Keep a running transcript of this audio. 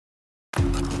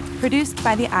Produced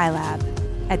by the iLab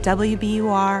at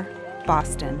WBUR,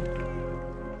 Boston.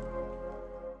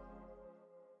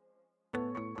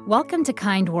 Welcome to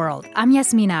Kind World. I'm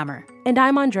Yasmin Amer. And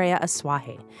I'm Andrea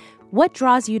Asuaje. What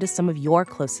draws you to some of your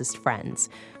closest friends?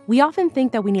 We often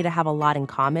think that we need to have a lot in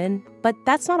common, but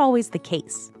that's not always the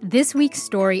case. This week's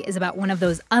story is about one of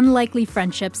those unlikely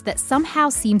friendships that somehow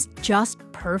seems just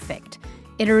perfect.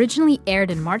 It originally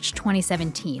aired in March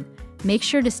 2017. Make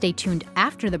sure to stay tuned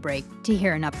after the break to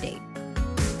hear an update.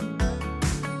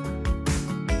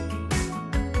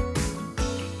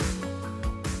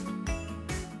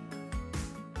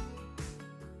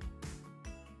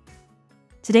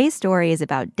 Today's story is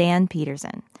about Dan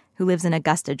Peterson, who lives in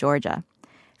Augusta, Georgia.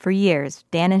 For years,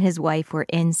 Dan and his wife were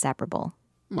inseparable.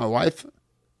 My wife,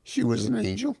 she was an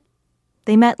angel.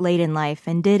 They met late in life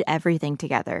and did everything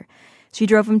together. She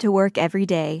drove him to work every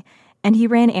day, and he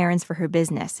ran errands for her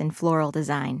business in floral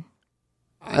design.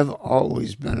 I've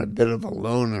always been a bit of a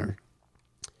loner.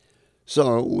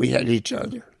 So we had each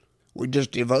other. We just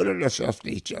devoted ourselves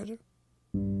to each other.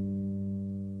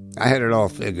 I had it all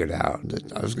figured out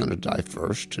that I was going to die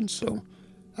first, and so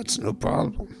that's no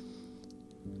problem.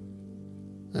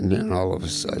 And then all of a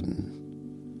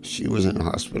sudden, she was in the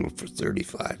hospital for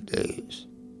 35 days.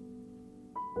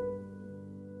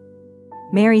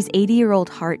 Mary's 80-year-old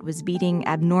heart was beating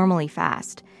abnormally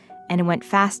fast, and it went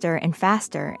faster and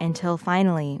faster until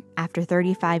finally, after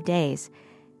 35 days,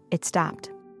 it stopped.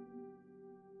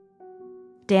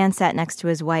 Dan sat next to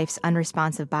his wife's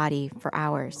unresponsive body for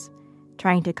hours,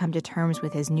 trying to come to terms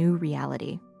with his new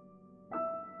reality.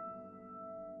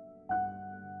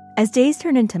 As days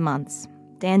turned into months,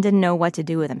 Dan didn't know what to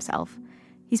do with himself.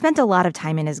 He spent a lot of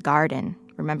time in his garden,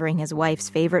 remembering his wife's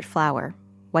favorite flower,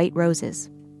 white roses.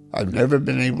 I've never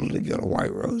been able to get a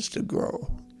white rose to grow.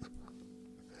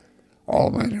 All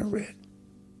mine are red.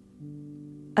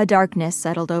 A darkness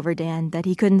settled over Dan that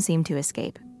he couldn't seem to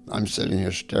escape. I'm sitting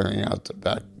here staring out the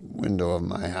back window of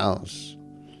my house,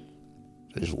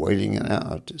 just waiting it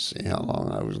out to see how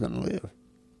long I was going to live.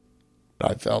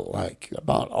 I felt like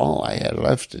about all I had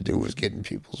left to do was get in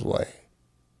people's way.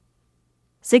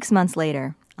 6 months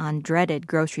later, on dreaded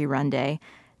grocery run day,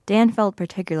 Dan felt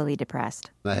particularly depressed.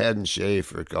 I hadn't shaved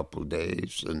for a couple of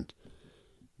days, and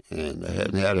I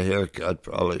hadn't had a haircut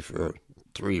probably for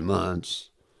 3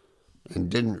 months, and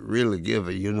didn't really give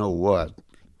a you-know-what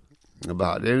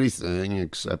about anything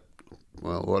except,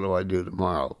 well, what do I do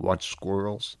tomorrow? Watch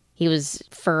squirrels? He was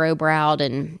furrow-browed,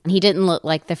 and he didn't look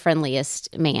like the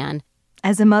friendliest man.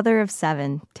 As a mother of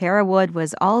 7, Tara Wood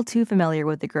was all too familiar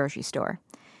with the grocery store.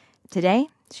 Today,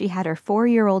 she had her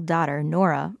 4-year-old daughter,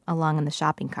 Nora, along in the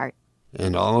shopping cart.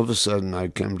 And all of a sudden, I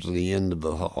come to the end of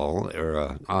a hall, or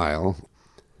an aisle,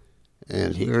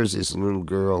 and here's this little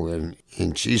girl, and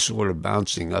she's sort of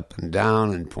bouncing up and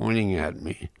down and pointing at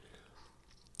me.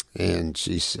 And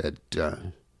she said,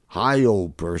 "Hi,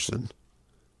 old person.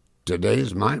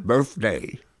 Today's my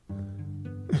birthday."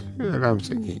 And I'm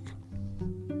thinking,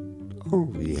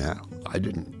 oh, yeah, I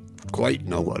didn't quite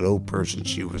know what old person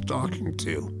she was talking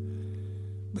to.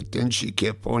 But then she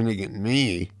kept pointing at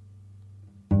me.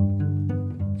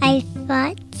 I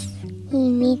thought he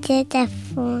needed a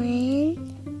friend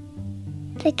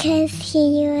because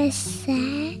he was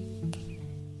sad.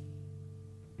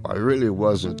 I really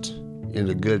wasn't in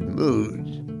a good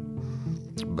mood.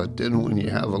 But then when you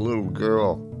have a little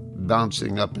girl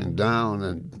bouncing up and down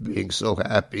and being so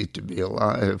happy to be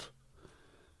alive,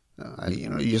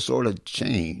 you sort of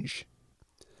change.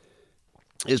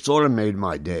 It sort of made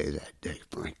my day that day,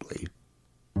 frankly.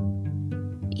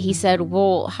 He said,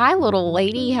 "Well, hi, little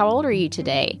lady. How old are you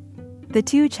today?" The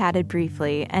two chatted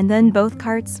briefly, and then both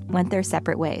carts went their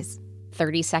separate ways.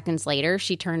 30 seconds later,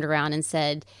 she turned around and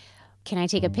said, "Can I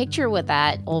take a picture with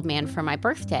that old man for my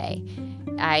birthday?"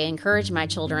 I encourage my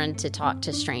children to talk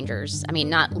to strangers. I mean,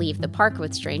 not leave the park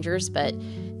with strangers, but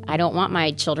I don't want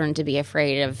my children to be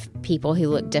afraid of people who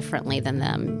look differently than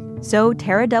them. So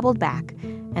Tara doubled back,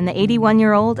 and the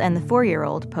 81-year-old and the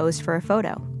 4-year-old posed for a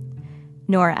photo.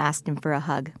 Nora asked him for a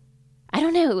hug. I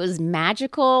don't know, it was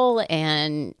magical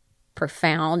and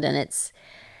profound, and it's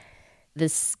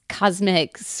this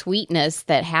cosmic sweetness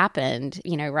that happened,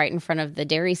 right in front of the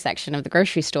dairy section of the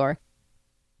grocery store.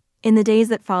 In the days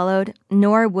that followed,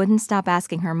 Nora wouldn't stop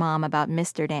asking her mom about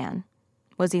Mr. Dan.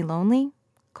 Was he lonely?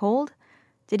 Cold?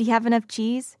 Did he have enough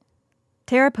cheese?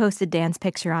 Tara posted Dan's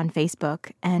picture on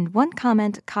Facebook, and one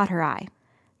comment caught her eye.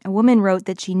 A woman wrote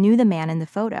that she knew the man in the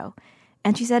photo,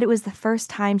 and she said it was the first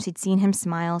time she'd seen him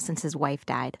smile since his wife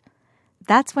died.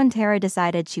 That's when Tara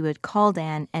decided she would call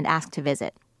Dan and ask to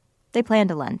visit. They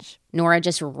planned a lunch. Nora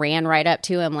just ran right up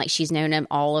to him like she's known him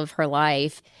all of her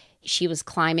life. She was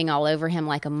climbing all over him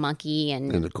like a monkey.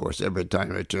 And of course, every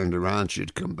time I turned around,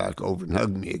 she'd come back over and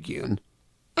hug me again.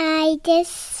 I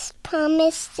just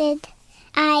promised that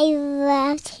I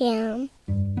loved him.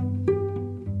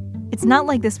 It's not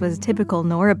like this was typical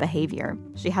Nora behavior.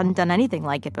 She hadn't done anything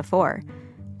like it before.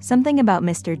 Something about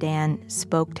Mr. Dan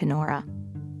spoke to Nora.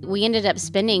 We ended up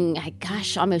spending,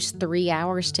 almost 3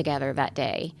 hours together that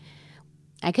day.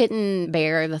 I couldn't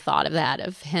bear the thought of that,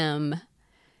 of him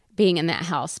being in that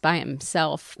house by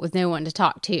himself with no one to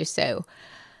talk to. So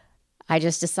I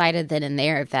just decided then and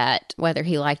there that whether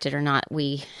he liked it or not,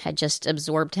 we had just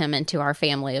absorbed him into our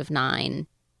family of 9.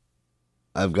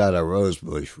 I've got a rose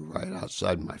bush right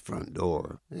outside my front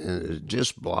door, and it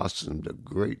just blossomed a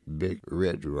great big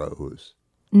red rose.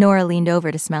 Nora leaned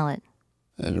over to smell it.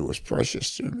 And it was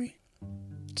precious to me.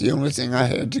 It's the only thing I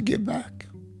had to give back.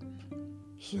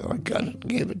 So I got it and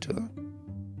gave it to him.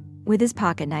 With his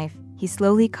pocket knife, he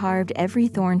slowly carved every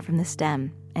thorn from the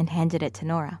stem and handed it to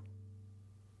Nora.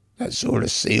 That sort of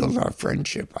sealed our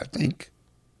friendship, I think.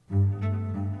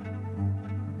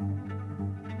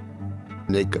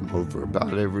 They come over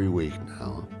about every week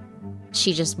now.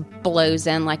 She just blows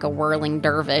in like a whirling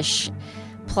dervish,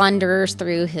 plunders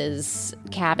through his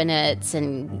cabinets,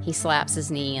 and he slaps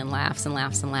his knee and laughs and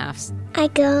laughs and laughs. I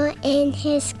go in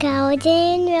his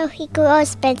garden where he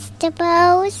grows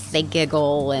vegetables. They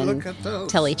giggle and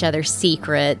tell each other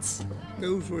secrets.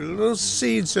 Those were little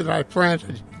seeds that I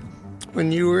planted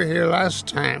when you were here last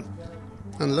time.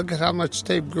 And look at how much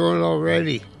they've grown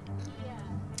already.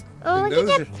 Oh, look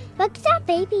at that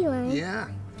baby one. Yeah,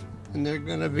 and they're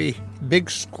going to be big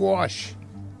squash.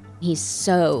 He's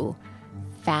so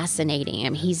fascinating. I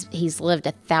mean, he's lived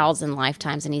 1,000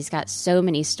 lifetimes, and he's got so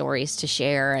many stories to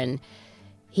share, and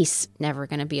he's never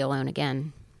going to be alone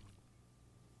again.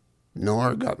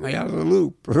 Nora got me out of the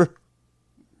loop.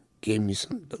 Gave me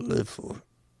something to live for.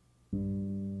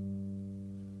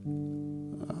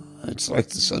 It's like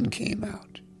the sun came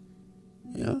out.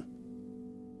 Yeah.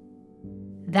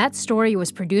 That story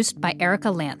was produced by Erica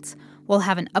Lance. We'll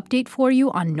have an update for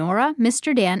you on Nora,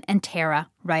 Mr. Dan, and Tara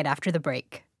right after the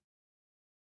break.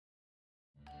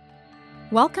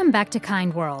 Welcome back to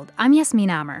Kind World. I'm Yasmin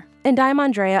Amer. And I'm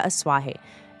Andrea Asuaje.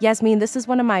 Yasmin, this is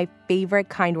one of my favorite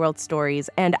Kind World stories,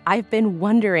 and I've been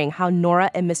wondering how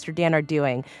Nora and Mr. Dan are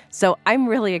doing. So I'm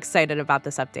really excited about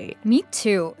this update. Me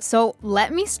too. So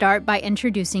let me start by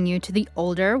introducing you to the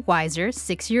older, wiser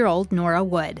 6-year-old Nora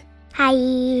Wood.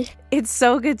 Hi. It's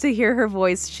so good to hear her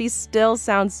voice. She still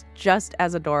sounds just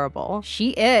as adorable.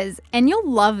 She is, and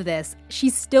you'll love this. She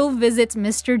still visits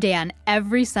Mr. Dan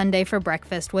every Sunday for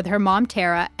breakfast with her mom,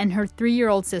 Tara, and her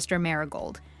 3-year-old sister,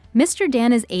 Marigold. Mr.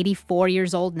 Dan is 84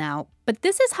 years old now, but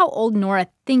this is how old Nora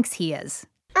thinks he is.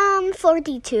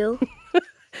 42.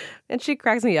 And she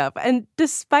cracks me up. And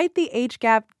despite the age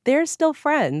gap, they're still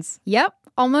friends. Yep,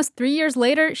 almost 3 years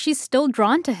later, she's still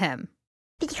drawn to him.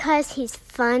 Because he's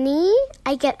funny,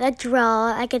 I get to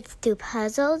draw, I get to do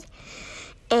puzzles,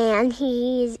 and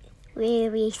he's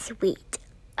really sweet.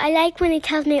 I like when he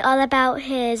tells me all about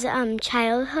his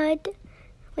childhood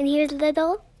when he was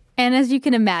little. And as you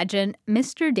can imagine,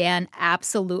 Mr. Dan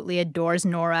absolutely adores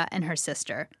Nora and her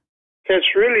sister. It's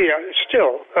really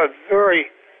still a very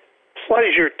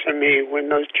pleasure to me when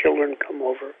those children come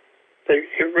over.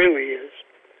 It really is.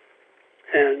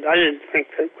 And I didn't think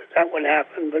that would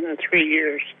happen, but in 3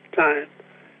 years' time,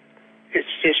 it's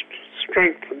just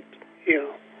strengthened,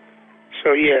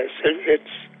 So yes,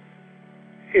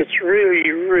 it's really,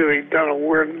 really done a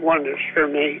wonders for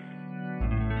me.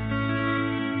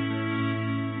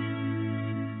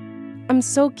 I'm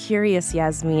so curious,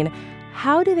 Yasmin.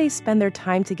 How do they spend their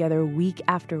time together week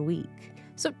after week?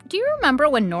 So do you remember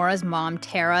when Nora's mom,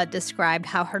 Tara, described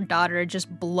how her daughter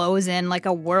just blows in like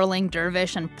a whirling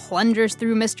dervish and plungers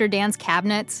through Mr. Dan's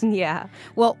cabinets? Yeah.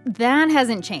 Well, that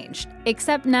hasn't changed,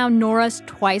 except now Nora's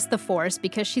twice the force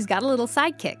because she's got a little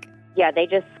sidekick. Yeah, they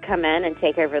just come in and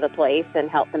take over the place and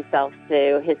help themselves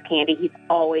to his candy. He's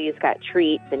always got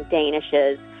treats and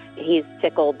danishes. He's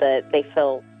tickled that they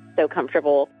feel so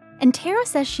comfortable. And Tara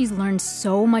says she's learned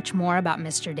so much more about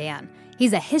Mr. Dan.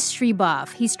 He's a history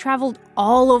buff. He's traveled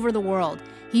all over the world.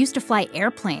 He used to fly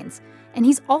airplanes. And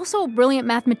he's also a brilliant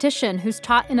mathematician who's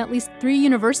taught in at least 3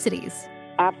 universities.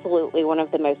 Absolutely one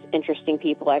of the most interesting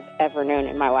people I've ever known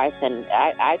in my life. And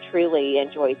I truly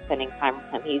enjoy spending time with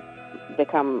him. He's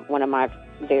become one of my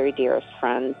very dearest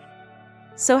friends.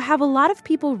 So have a lot of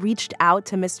people reached out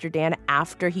to Mr. Dan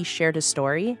after he shared his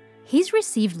story? He's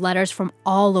received letters from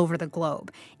all over the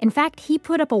globe. In fact, he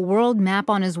put up a world map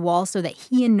on his wall so that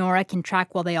he and Nora can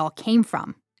track where they all came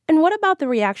from. And what about the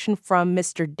reaction from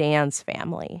Mr. Dan's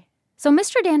family? So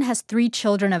Mr. Dan has 3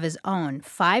 children of his own,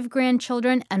 5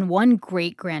 grandchildren and 1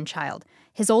 great-grandchild.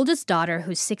 His oldest daughter,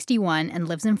 who's 61 and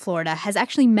lives in Florida, has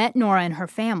actually met Nora and her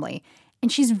family,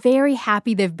 and she's very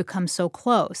happy they've become so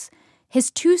close. His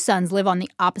 2 sons live on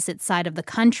the opposite side of the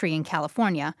country in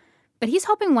California, but he's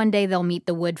hoping one day they'll meet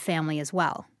the Wood family as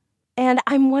well. And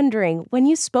I'm wondering, when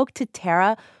you spoke to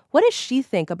Tara, what does she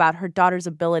think about her daughter's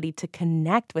ability to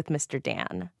connect with Mr.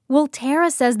 Dan? Well, Tara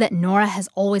says that Nora has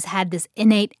always had this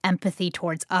innate empathy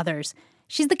towards others.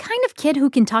 She's the kind of kid who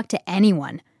can talk to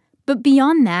anyone. But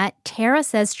beyond that, Tara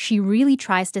says she really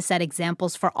tries to set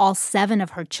examples for all 7 of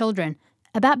her children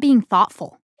about being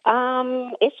thoughtful.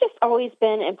 It's just always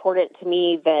been important to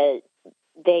me that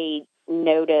they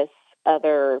notice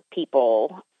other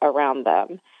people around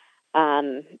them.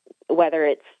 Whether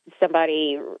it's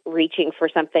somebody reaching for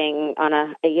something on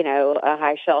a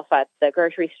high shelf at the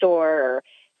grocery store, or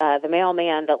the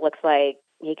mailman that looks like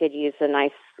he could use a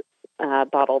nice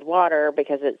bottled water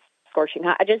because it's scorching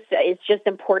hot. It's just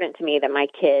important to me that my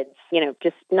kids,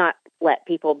 just not let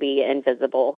people be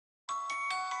invisible.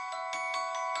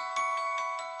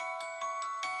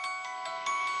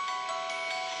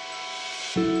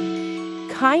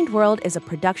 Kind World is a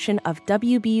production of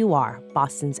WBUR,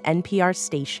 Boston's NPR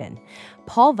station.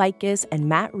 Paul Vaitkus and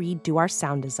Matt Reed do our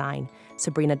sound design.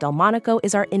 Sabrina Delmonico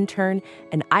is our intern,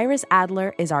 and Iris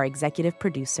Adler is our executive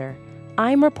producer.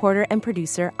 I'm reporter and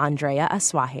producer Andrea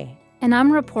Asuaje. And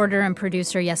I'm reporter and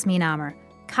producer Yasmin Amer.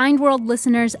 Kind World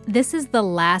listeners, this is the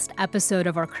last episode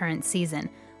of our current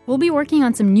season. We'll be working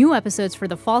on some new episodes for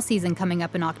the fall season coming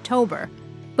up in October.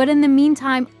 But in the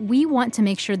meantime, we want to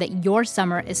make sure that your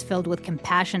summer is filled with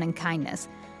compassion and kindness.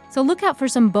 So look out for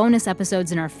some bonus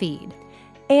episodes in our feed.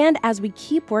 And as we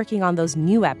keep working on those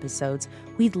new episodes,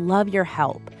 we'd love your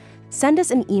help. Send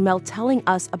us an email telling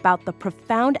us about the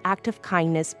profound act of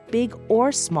kindness, big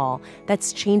or small,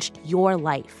 that's changed your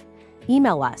life.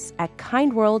 Email us at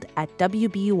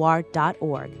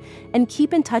kindworld@wbur.org and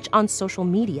keep in touch on social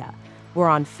media. We're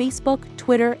on Facebook,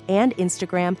 Twitter, and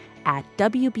Instagram at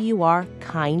WBUR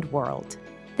Kind World.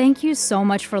 Thank you so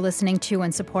much for listening to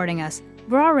and supporting us.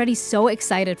 We're already so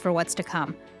excited for what's to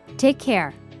come. Take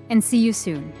care and see you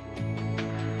soon.